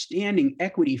understanding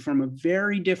equity from a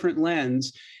very different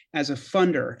lens as a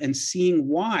funder, and seeing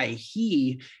why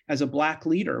he, as a Black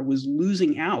leader, was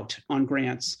losing out on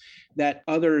grants that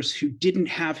others who didn't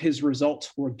have his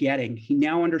results were getting. He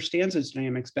now understands those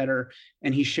dynamics better,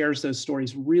 and he shares those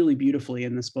stories really beautifully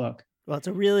in this book. Well, it's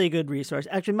a really good resource.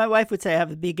 Actually, my wife would say I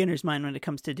have a beginner's mind when it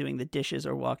comes to doing the dishes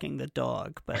or walking the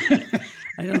dog, but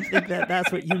I don't think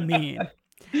that's what you mean.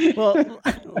 Well,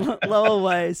 Lowell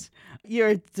Weiss,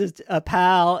 you're just a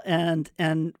pal and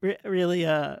really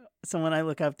someone I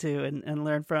look up to and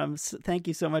learn from. So thank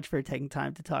you so much for taking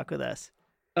time to talk with us.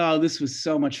 Oh, this was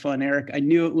so much fun, Eric. I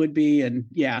knew it would be, and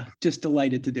yeah, just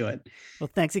delighted to do it.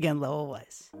 Well, thanks again, Lowell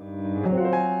Weiss.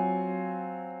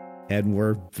 And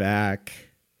we're back.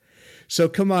 So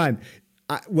come on.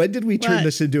 When did we turn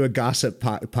this into a gossip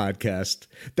podcast?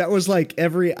 That was like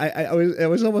it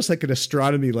was almost like an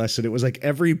astronomy lesson. It was like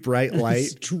every bright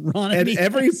light and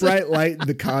every bright light in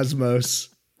the cosmos.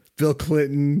 Bill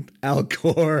Clinton, Al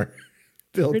Gore,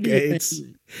 Bill Gates.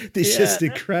 It's just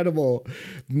incredible.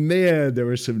 Man, there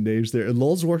were some names there. And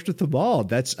Lowell's worked with them all.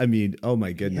 Oh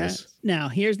my goodness. Yes. Now,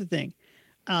 here's the thing.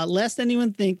 Lest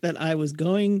anyone think that I was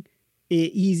going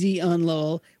easy on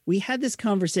Lowell, we had this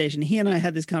conversation. He and I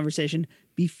had this conversation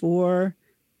before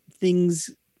things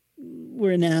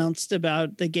were announced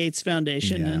about the Gates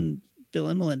Foundation and Bill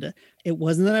and Melinda. It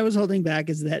wasn't that I was holding back,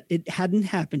 is that it hadn't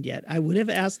happened yet. I would have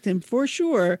asked him for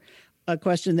sure a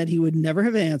question that he would never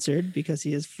have answered, because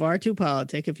he is far too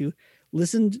politic. If you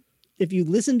listened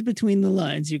between the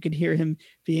lines, you could hear him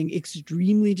being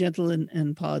extremely gentle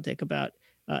and politic about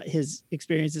his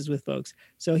experiences with folks.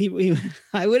 So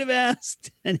I would have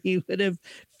asked, and he would have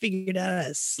figured out how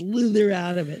to slither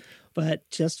out of it. But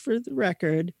just for the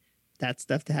record, that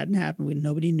stuff that hadn't happened.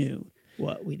 Nobody knew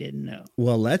what we didn't know.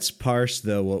 Well, let's parse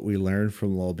though what we learned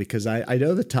from Lowell, because I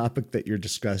know the topic that you're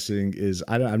discussing is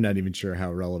I'm not even sure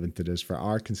how relevant it is for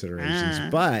our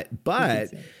considerations,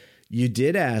 but you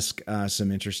did ask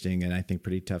some interesting and I think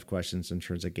pretty tough questions in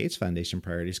terms of Gates Foundation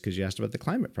priorities, because you asked about the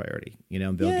climate priority.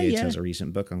 Bill Gates has a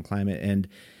recent book on climate, and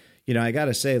I got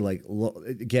to say, like,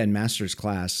 again, master's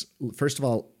class. First of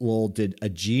all, Lowell did a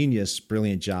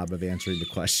brilliant job of answering the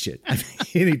question.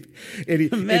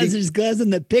 Master's class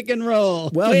in the pick and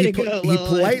roll. Well,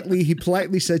 he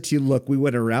politely said to you, "Look, we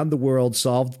went around the world,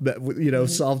 solved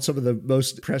some of the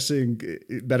most pressing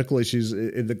medical issues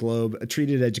in the globe,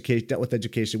 dealt with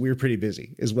education. We were pretty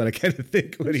busy," is what I kind of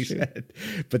think what he said.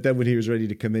 But then when he was ready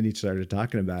to come in, he started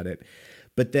talking about it.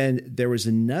 But then there was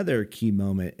another key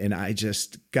moment, and I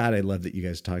love that you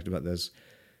guys talked about this.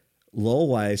 Lowell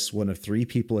Weiss, one of three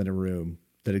people in a room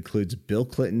that includes Bill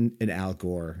Clinton and Al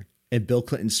Gore, and Bill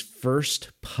Clinton's first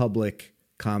public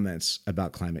comments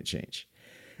about climate change.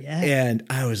 Yeah. And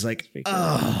I was like,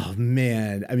 oh,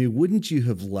 man. I mean, wouldn't you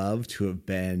have loved to have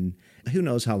been, who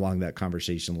knows how long that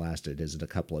conversation lasted? Is it a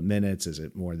couple of minutes? Is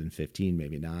it more than 15?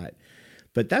 Maybe not.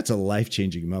 But that's a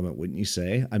life-changing moment, wouldn't you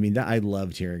say? I mean, I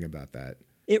loved hearing about that.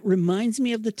 It reminds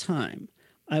me of the time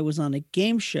I was on a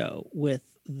game show with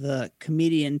the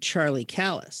comedian Charlie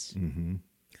Callis,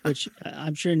 which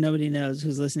I'm sure nobody knows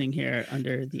who's listening here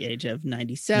under the age of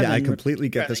 97. Yeah, I completely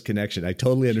get this connection. I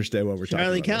totally understand what we're talking about.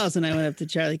 Charlie Callis and I went up to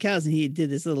Charlie Callis, and he did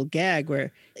this little gag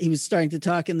where he was starting to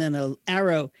talk, and then an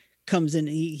arrow comes in.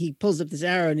 He pulls up this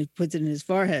arrow and he puts it in his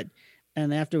forehead.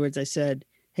 And afterwards I said,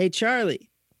 "Hey, Charlie,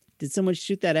 did someone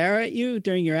shoot that arrow at you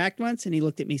during your act once?" And he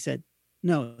looked at me and said,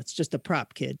 "No, it's just a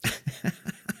prop, kid."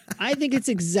 I think it's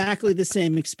exactly the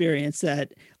same experience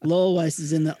that Lowell Weiss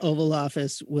is in the Oval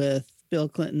Office with Bill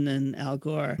Clinton and Al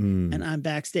Gore, and I'm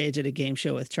backstage at a game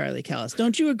show with Charlie Callis.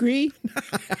 Don't you agree?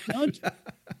 Don't?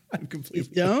 I'm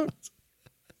completely don't?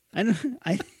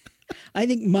 I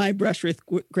think my brush with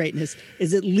greatness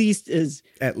is at least as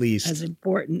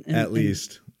important. At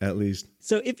least.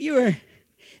 So if you're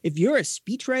a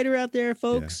speechwriter out there,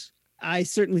 folks, I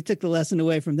certainly took the lesson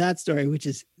away from that story, which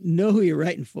is know who you're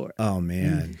writing for. Oh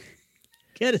man.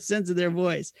 Get a sense of their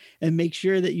voice and make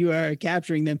sure that you are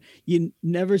capturing them. You're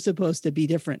never supposed to be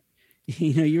different.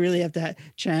 You really have to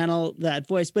channel that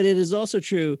voice, but it is also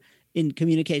true in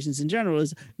communications in general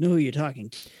is know who you're talking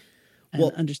to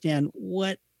and understand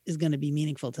what is going to be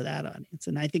meaningful to that audience.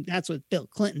 And I think that's what Bill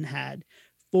Clinton had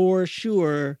for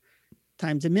sure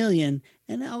times a million,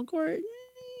 and Al Gore,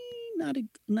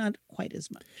 not quite as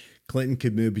much. Clinton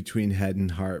could move between head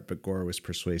and heart, but Gore was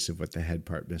persuasive with the head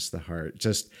part, missed the heart.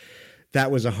 Just, that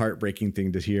was a heartbreaking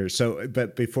thing to hear. So,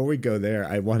 but before we go there,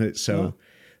 I wanted,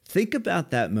 think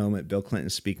about that moment, Bill Clinton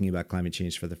speaking about climate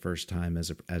change for the first time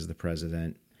as the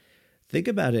president. Think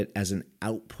about it as an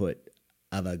output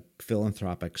of a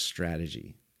philanthropic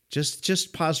strategy.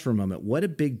 Just pause for a moment. What a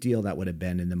big deal that would have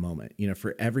been in the moment,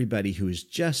 for everybody who is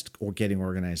just getting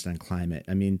organized on climate.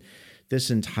 I mean, this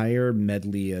entire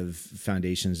medley of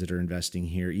foundations that are investing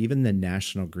here, even the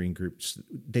national green groups,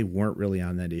 they weren't really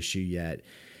on that issue yet.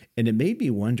 And it made me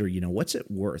wonder, what's it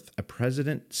worth? A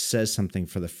president says something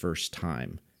for the first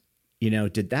time.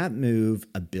 Did that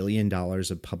move $1 billion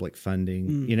of public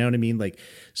funding? You know what I mean? Like,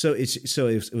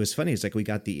 it was funny. It's like we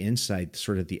got the insight,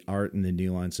 sort of the art and the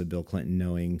nuance of Bill Clinton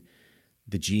knowing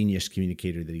the genius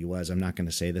communicator that he was. I'm not going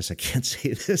to say this. I can't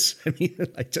say this. I mean,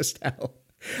 like just how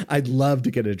I'd love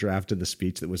to get a draft of the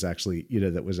speech that was actually,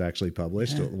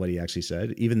 published, what he actually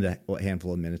said, even the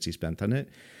handful of minutes he spent on it.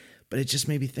 But it just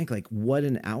made me think, like, what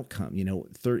an outcome.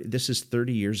 This is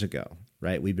 30 years ago,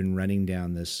 right? We've been running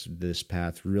down this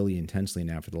path really intensely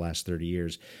now for the last 30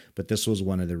 years. But this was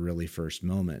one of the really first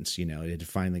moments. It had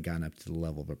finally gone up to the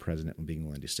level of a president being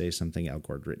willing to say something. Al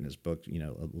Gore had written his book, a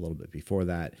little bit before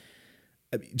that.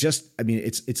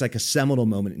 It's like a seminal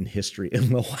moment in history.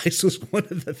 And Lil Weiss was one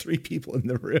of the three people in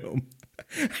the room.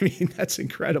 I mean, that's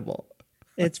incredible.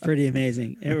 It's pretty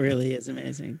amazing. It really is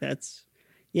amazing.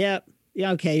 Yeah,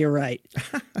 okay, you're right.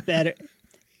 Better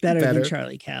than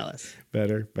Charlie Callis.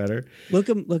 Better. Look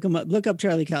him up. Look up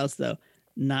Charlie Callis, though.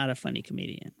 Not a funny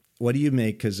comedian. What do you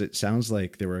make? Because it sounds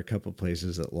like there were a couple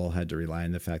places that Lowell had to rely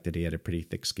on the fact that he had a pretty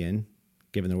thick skin,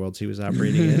 given the worlds he was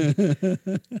operating in.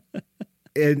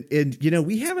 And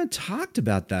we haven't talked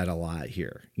about that a lot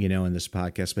here, in this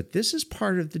podcast. But this is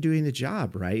part of doing the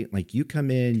job, right? Like you come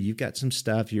in, you've got some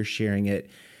stuff, you're sharing it.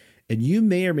 And you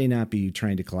may or may not be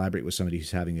trying to collaborate with somebody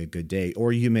who's having a good day,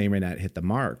 or you may or may not hit the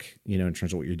mark, in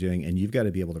terms of what you're doing. And you've got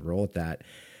to be able to roll with that.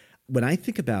 When I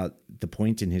think about the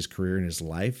point in his career and his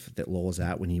life that Lowell was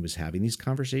at when he was having these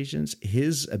conversations,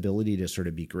 his ability to sort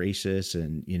of be gracious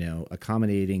and,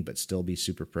 accommodating, but still be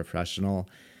super professional.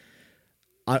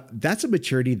 That's a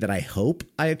maturity that I hope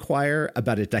I acquire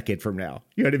about a decade from now.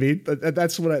 You know what I mean?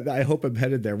 That's what I hope I'm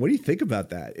headed there. What do you think about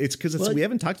that? It's because we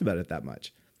haven't talked about it that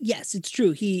much. Yes, it's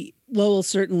true. Lowell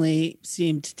certainly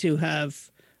seemed to have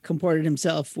comported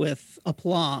himself with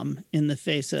aplomb in the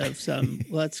face of some,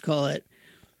 let's call it,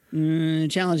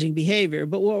 challenging behavior.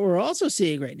 But what we're also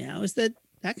seeing right now is that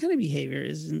kind of behavior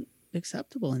isn't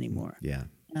acceptable anymore. Yeah.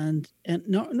 And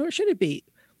nor should it be.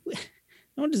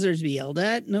 No one deserves to be yelled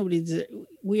at.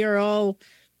 We are all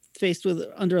faced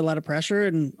under a lot of pressure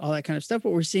and all that kind of stuff.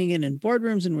 But we're seeing it in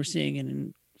boardrooms and we're seeing it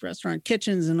in restaurant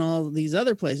kitchens and all these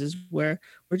other places where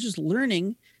we're just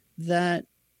learning that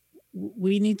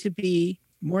we need to be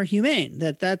more humane,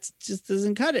 that just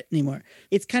doesn't cut it anymore.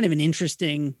 It's kind of an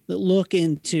interesting look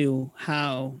into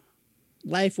how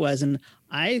life was. And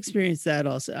I experienced that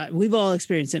also. We've all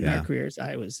experienced it in our careers.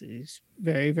 I was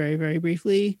very, very, very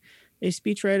briefly a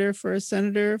speechwriter for a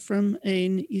senator from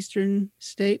an eastern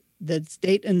state. That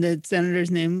state and the senator's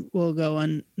name will go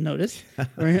unnoticed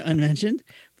or unmentioned,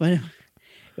 but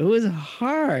it was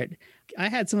hard. I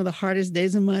had some of the hardest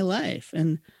days of my life,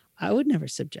 and I would never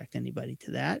subject anybody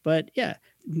to that. But yeah,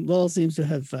 Lowell seems to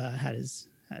have had his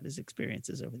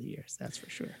experiences over the years. That's for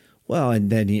sure. Well, and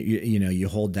then you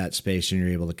hold that space and you're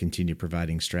able to continue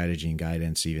providing strategy and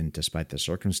guidance even despite the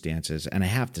circumstances. And I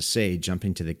have to say,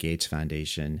 jumping to the Gates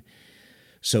Foundation.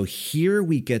 So here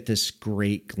we get this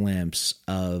great glimpse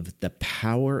of the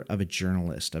power of a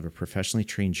journalist, of a professionally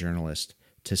trained journalist,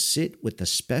 to sit with the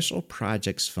special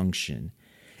projects function.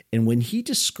 And when he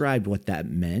described what that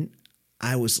meant,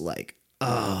 I was like,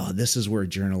 oh, this is where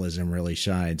journalism really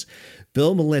shines. Bill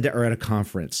and Melinda are at a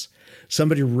conference.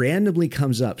 Somebody randomly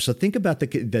comes up. So think about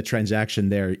the transaction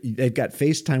there. They've got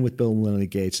FaceTime with Bill and Melinda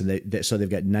Gates, and so they've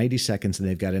got 90 seconds, and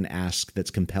they've got an ask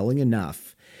that's compelling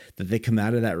enough that they come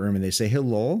out of that room and they say, hey,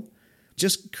 Lowell,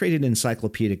 just create an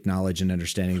encyclopedic knowledge and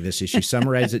understanding of this issue,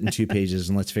 summarize it in 2 pages,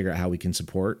 and let's figure out how we can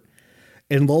support.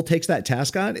 And Lowell takes that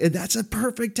task on, and that's a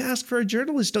perfect task for a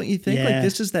journalist, don't you think? Yeah. Like,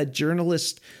 this is that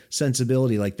journalist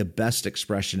sensibility, like the best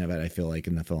expression of it, I feel like,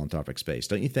 in the philanthropic space,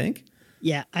 don't you think?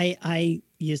 Yeah, I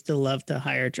used to love to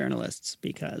hire journalists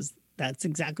because that's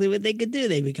exactly what they could do.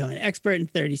 They become an expert in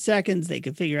 30 seconds. They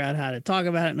could figure out how to talk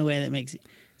about it in a way that makes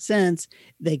sense.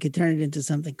 They could turn it into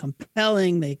something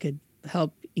compelling. They could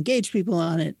help engage people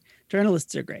on it.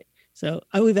 Journalists are great. So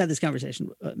we've had this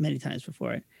conversation many times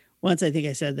before. Once I think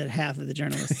I said that half of the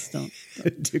journalists don't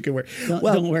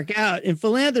work out in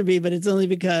philanthropy, but it's only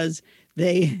because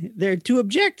they're too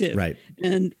objective. Right.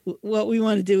 And what we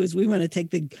want to do is we want to take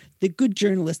the good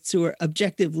journalists who are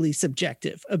objectively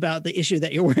subjective about the issue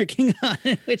that you're working on,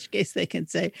 in which case they can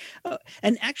say, oh,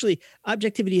 and actually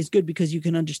objectivity is good because you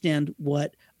can understand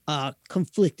what a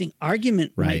conflicting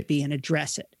argument might be and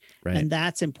address it. Right. And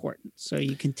that's important. So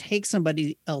you can take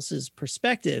somebody else's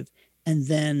perspective and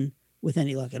then, with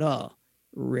any luck at all,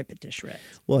 rip it to shreds.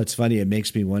 Well, it's funny. It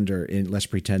makes me wonder, and let's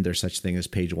pretend there's such thing as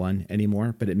page 1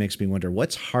 anymore, but it makes me wonder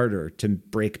what's harder to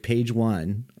break page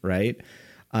 1, right?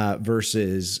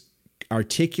 Versus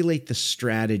articulate the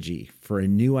strategy for a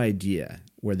new idea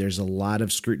where there's a lot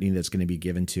of scrutiny that's going to be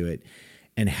given to it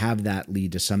and have that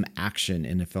lead to some action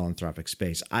in the philanthropic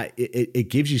space. It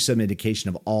gives you some indication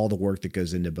of all the work that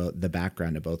goes into both the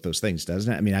background of both those things,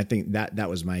 doesn't it? I mean, I think that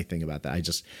was my thing about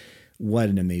that. What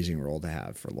an amazing role to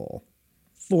have for Lowell.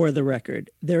 For the record,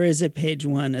 there is a page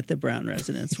 1 at the Brown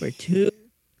residence where 2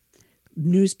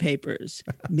 newspapers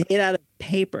made out of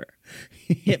paper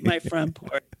hit my front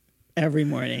porch every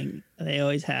morning. They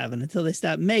always have, and until they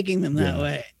stop making them that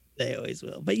way, they always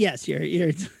will. But yes,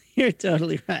 you're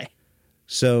totally right.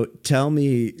 So tell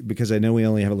me, because I know we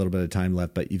only have a little bit of time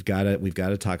left, but we've got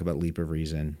to talk about Leap of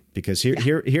Reason, because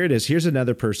here it is. Here's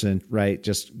another person, right?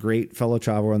 Just great fellow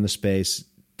traveler in the space,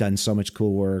 done so much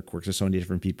cool work, works with so many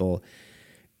different people,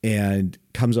 and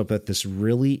comes up with this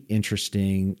really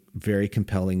interesting, very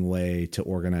compelling way to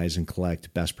organize and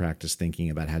collect best practice thinking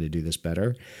about how to do this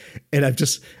better. And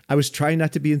I was trying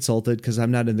not to be insulted because I'm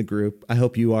not in the group. I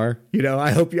hope you are.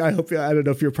 I hope you. I don't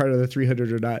know if you're part of the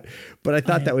 300 or not, but I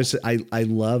thought I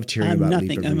loved hearing about nothing.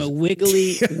 Leap of I'm Reason. a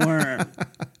wiggly worm,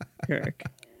 Kirk.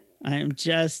 I am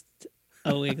just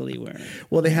a wiggly worm.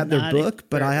 Well, they have their book,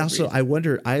 but I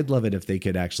wonder, I'd love it if they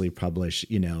could actually publish,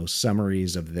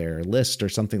 summaries of their list or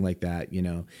something like that.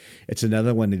 It's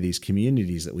another one of these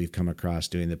communities that we've come across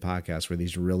doing the podcast where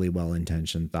these really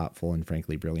well-intentioned, thoughtful, and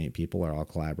frankly, brilliant people are all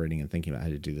collaborating and thinking about how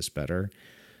to do this better.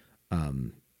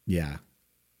 Yeah.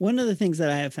 One of the things that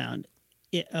I have found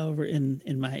over in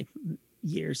my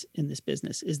years in this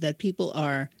business is that people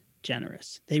are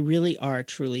generous. They really are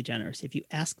truly generous. If you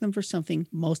ask them for something,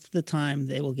 most of the time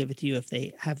they will give it to you if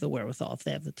they have the wherewithal, if they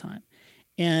have the time.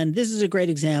 And this is a great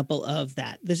example of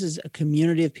that. This is a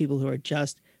community of people who are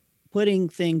just putting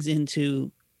things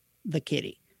into the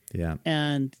kitty. Yeah.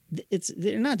 And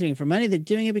they're not doing it for money. They're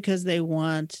doing it because they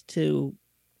want to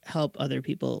help other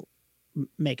people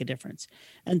make a difference.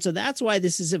 And so that's why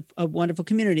this is a wonderful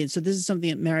community. And so this is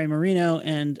something that Mary Marino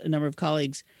and a number of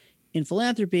colleagues in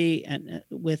philanthropy and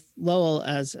with Lowell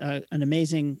as an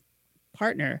amazing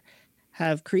partner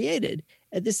have created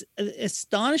this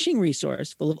astonishing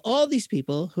resource full of all these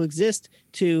people who exist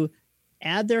to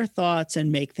add their thoughts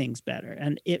and make things better.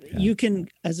 And you can,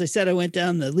 as I said, I went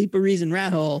down the Leap of Reason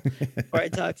rat hole where I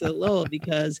talked to Lowell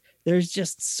because there's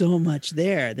just so much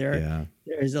there.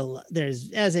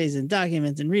 There's essays and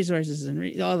documents and resources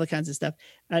and all the kinds of stuff.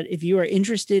 If you are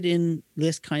interested in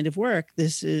this kind of work,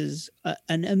 this is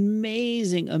an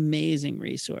amazing, amazing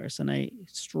resource. And I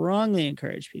strongly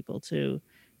encourage people to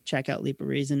check out Leap of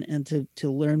Reason and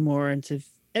to learn more and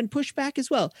push back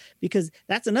as well, because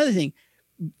that's another thing.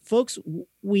 Folks,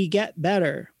 we get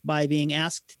better by being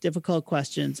asked difficult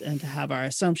questions and to have our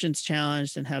assumptions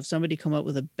challenged and have somebody come up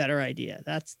with a better idea.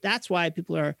 That's why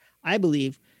people are, I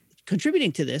believe,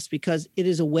 contributing to this, because it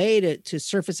is a way to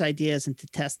surface ideas and to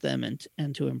test them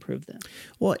and to improve them.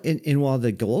 Well, and while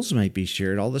the goals might be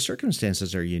shared, all the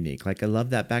circumstances are unique. Like, I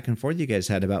love that back and forth you guys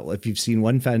had about, if you've seen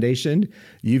one foundation,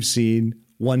 you've seen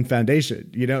one foundation,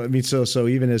 I mean, so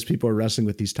even as people are wrestling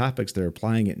with these topics, they're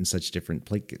applying it in such different,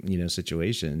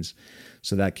 situations.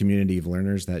 So that community of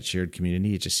learners, that shared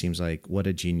community, it just seems like what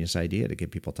a genius idea to get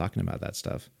people talking about that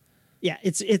stuff. Yeah,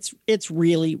 it's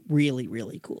really, really,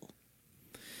 really cool.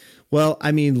 Well,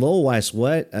 I mean, Lowell Weiss,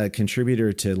 what a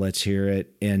contributor to Let's Hear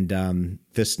It. And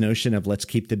this notion of let's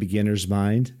keep the beginner's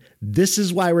mind. This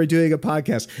is why we're doing a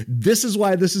podcast. This is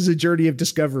why this is a journey of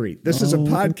discovery. This is a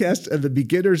podcast of the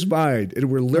beginner's mind. And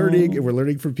we're learning, and we're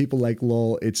learning from people like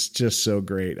Lowell. It's just so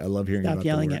great. I love hearing about Stop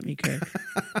yelling at me, Kirk.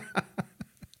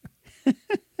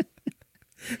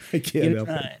 I can't help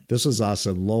it. This was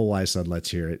awesome. Lowell Weiss on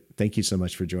Let's Hear It. Thank you so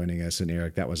much for joining us. And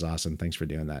Eric, that was awesome. Thanks for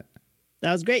doing that.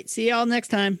 That was great. See y'all next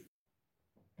time.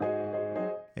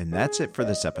 And that's it for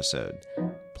this episode.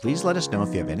 Please let us know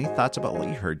if you have any thoughts about what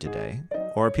you heard today,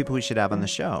 or people we should have on the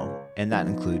show, and that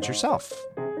includes yourself.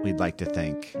 We'd like to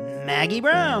thank Maggie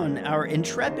Brown, our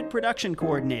intrepid production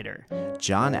coordinator.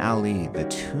 John Ali, the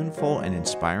tuneful and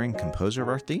inspiring composer of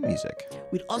our theme music.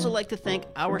 We'd also like to thank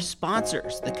our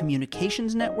sponsors, the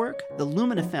Communications Network, the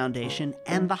Lumina Foundation,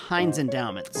 and the Heinz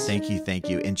Endowments. Thank you.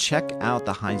 And check out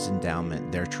the Heinz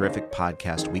Endowment, their terrific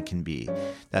podcast, We Can Be.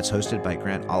 That's hosted by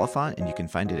Grant Oliphant, and you can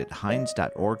find it at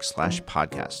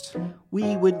heinz.org/podcast.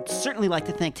 We would certainly like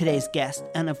to thank today's guest,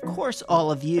 and of course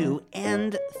all of you,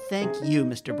 and thank you,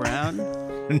 Mr. Brown.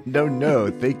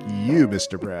 No, thank you,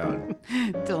 Mr. Brown.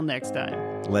 Till next time.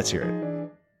 Let's hear it.